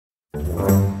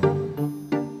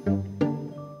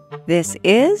This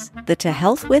is the To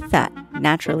Health With That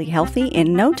Naturally Healthy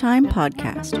in No Time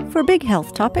podcast for big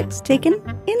health topics taken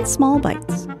in small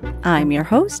bites. I'm your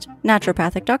host,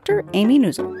 naturopathic Dr. Amy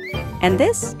Newsel, and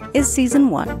this is Season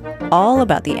 1, all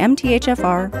about the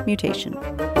MTHFR mutation.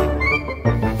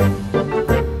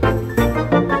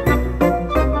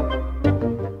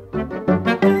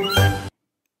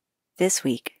 This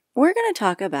week, we're going to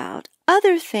talk about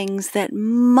other things that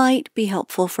might be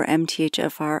helpful for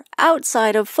MTHFR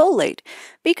outside of folate,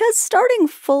 because starting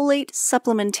folate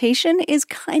supplementation is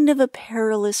kind of a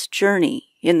perilous journey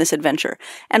in this adventure,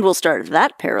 and we'll start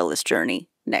that perilous journey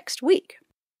next week.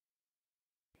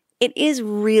 It is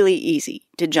really easy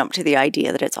to jump to the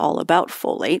idea that it's all about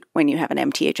folate when you have an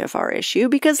MTHFR issue,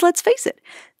 because let's face it,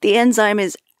 the enzyme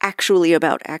is actually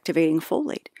about activating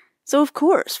folate. So of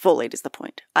course, folate is the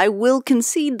point. I will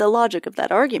concede the logic of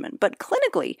that argument, but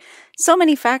clinically, so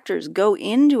many factors go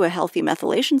into a healthy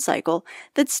methylation cycle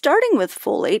that starting with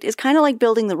folate is kind of like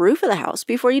building the roof of the house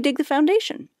before you dig the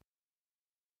foundation.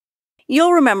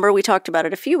 You'll remember we talked about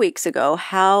it a few weeks ago,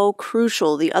 how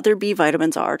crucial the other B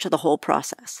vitamins are to the whole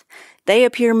process. They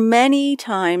appear many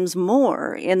times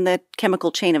more in the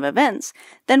chemical chain of events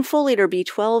than folate or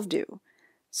B12 do.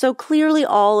 So clearly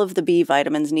all of the B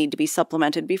vitamins need to be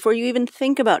supplemented before you even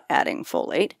think about adding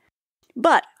folate,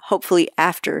 but hopefully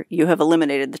after you have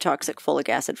eliminated the toxic folic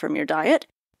acid from your diet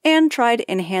and tried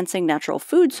enhancing natural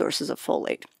food sources of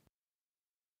folate.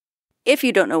 If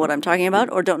you don't know what I'm talking about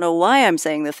or don't know why I'm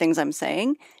saying the things I'm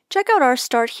saying, check out our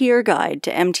Start Here guide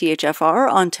to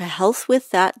MTHFR on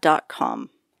tohealthwiththat.com.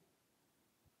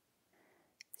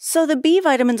 So the B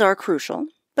vitamins are crucial,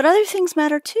 but other things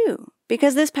matter too,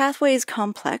 because this pathway is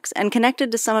complex and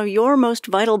connected to some of your most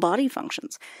vital body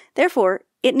functions. Therefore,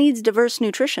 it needs diverse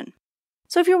nutrition.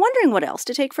 So if you're wondering what else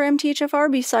to take for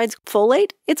MTHFR besides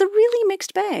folate, it's a really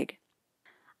mixed bag.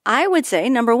 I would say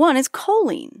number 1 is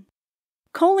choline.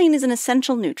 Choline is an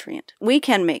essential nutrient. We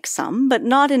can make some, but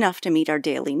not enough to meet our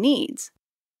daily needs.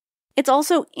 It's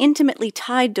also intimately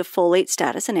tied to folate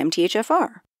status and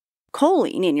MTHFR.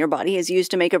 Choline in your body is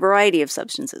used to make a variety of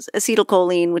substances.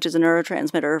 Acetylcholine, which is a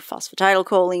neurotransmitter,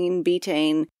 phosphatidylcholine,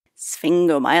 betaine,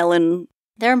 sphingomyelin.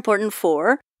 They're important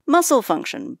for muscle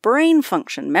function, brain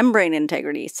function, membrane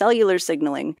integrity, cellular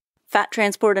signaling, fat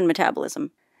transport, and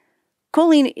metabolism.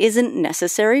 Choline isn't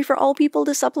necessary for all people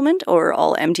to supplement, or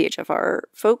all MTHFR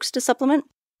folks to supplement,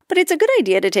 but it's a good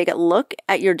idea to take a look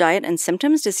at your diet and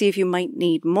symptoms to see if you might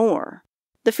need more.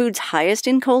 The foods highest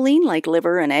in choline, like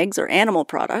liver and eggs, are animal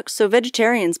products, so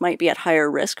vegetarians might be at higher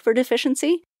risk for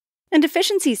deficiency. And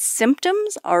deficiency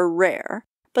symptoms are rare,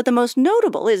 but the most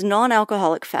notable is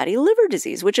non-alcoholic fatty liver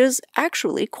disease, which is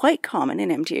actually quite common in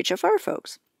MTHFR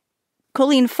folks.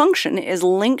 Choline function is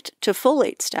linked to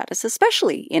folate status,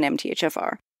 especially in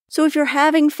MTHFR. So if you're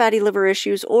having fatty liver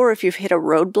issues, or if you've hit a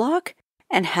roadblock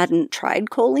and hadn't tried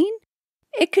choline,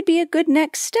 it could be a good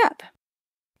next step.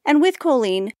 And with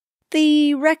choline,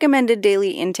 the recommended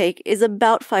daily intake is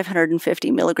about 550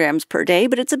 milligrams per day,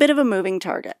 but it's a bit of a moving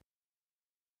target.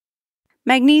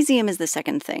 Magnesium is the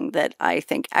second thing that I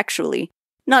think actually,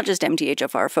 not just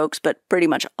MTHFR folks, but pretty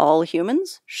much all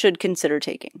humans should consider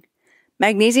taking.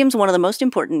 Magnesium is one of the most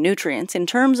important nutrients in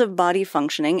terms of body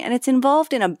functioning, and it's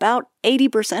involved in about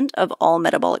 80% of all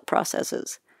metabolic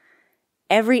processes.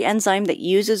 Every enzyme that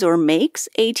uses or makes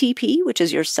ATP, which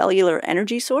is your cellular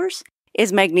energy source,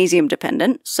 is magnesium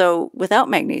dependent, so without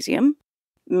magnesium,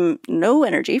 no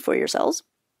energy for your cells.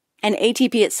 And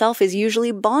ATP itself is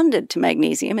usually bonded to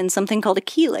magnesium in something called a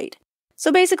chelate. So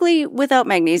basically, without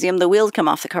magnesium, the wheels come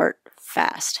off the cart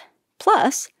fast.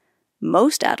 Plus,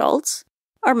 most adults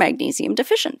are magnesium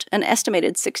deficient, an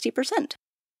estimated 60%.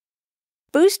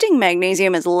 Boosting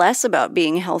magnesium is less about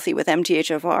being healthy with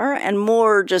MTHFR and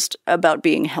more just about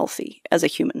being healthy as a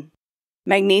human.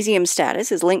 Magnesium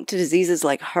status is linked to diseases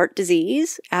like heart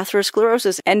disease,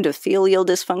 atherosclerosis, endothelial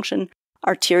dysfunction,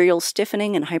 arterial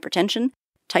stiffening and hypertension,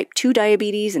 type 2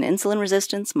 diabetes and insulin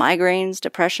resistance, migraines,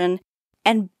 depression,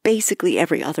 and basically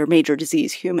every other major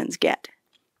disease humans get.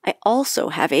 I also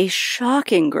have a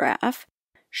shocking graph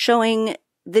showing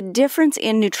the difference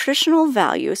in nutritional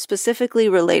value, specifically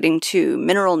relating to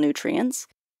mineral nutrients,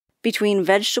 between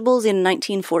vegetables in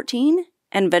 1914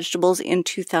 and vegetables in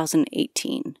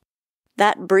 2018.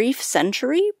 That brief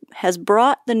century has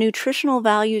brought the nutritional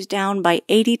values down by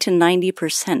 80 to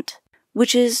 90%,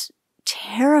 which is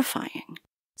terrifying.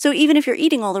 So even if you're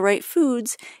eating all the right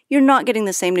foods, you're not getting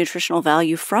the same nutritional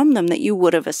value from them that you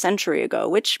would have a century ago,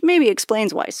 which maybe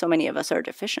explains why so many of us are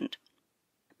deficient.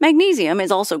 Magnesium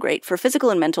is also great for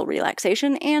physical and mental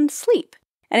relaxation and sleep,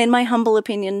 and in my humble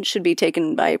opinion, should be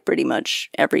taken by pretty much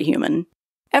every human,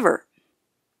 ever.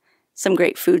 Some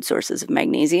great food sources of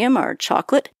magnesium are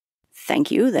chocolate. Thank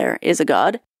you, there is a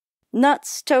god.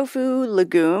 Nuts, tofu,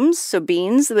 legumes, so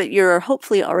beans that you're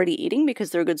hopefully already eating because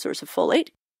they're a good source of folate.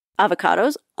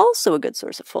 Avocados, also a good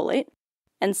source of folate.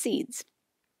 And seeds.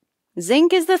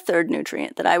 Zinc is the third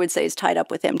nutrient that I would say is tied up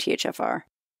with MTHFR.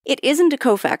 It isn't a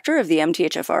cofactor of the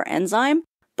MTHFR enzyme,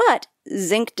 but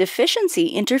zinc deficiency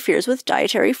interferes with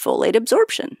dietary folate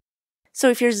absorption.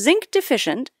 So if you're zinc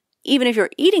deficient, even if you're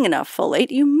eating enough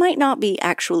folate, you might not be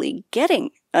actually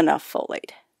getting enough folate.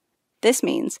 This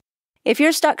means if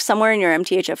you're stuck somewhere in your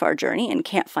MTHFR journey and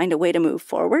can't find a way to move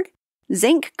forward,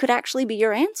 zinc could actually be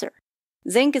your answer.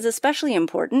 Zinc is especially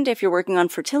important if you're working on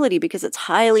fertility because it's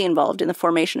highly involved in the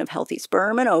formation of healthy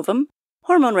sperm and ovum,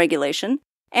 hormone regulation,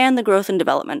 and the growth and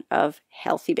development of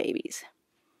healthy babies.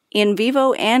 In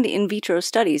vivo and in vitro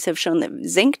studies have shown that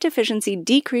zinc deficiency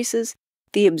decreases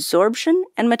the absorption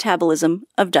and metabolism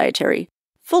of dietary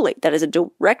folate. That is a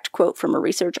direct quote from a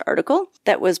research article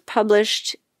that was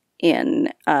published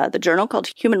in the journal called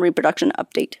Human Reproduction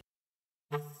Update.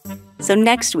 So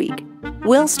next week,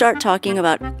 we'll start talking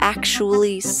about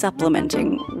actually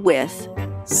supplementing with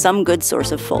some good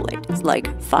source of folate, like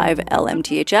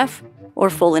 5-LMTHF or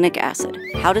folinic acid.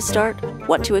 How to start,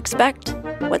 what to expect,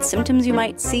 what symptoms you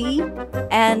might see,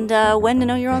 and when to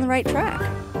know you're on the right track.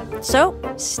 So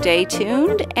stay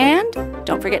tuned and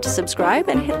don't forget to subscribe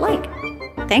and hit like.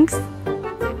 Thanks.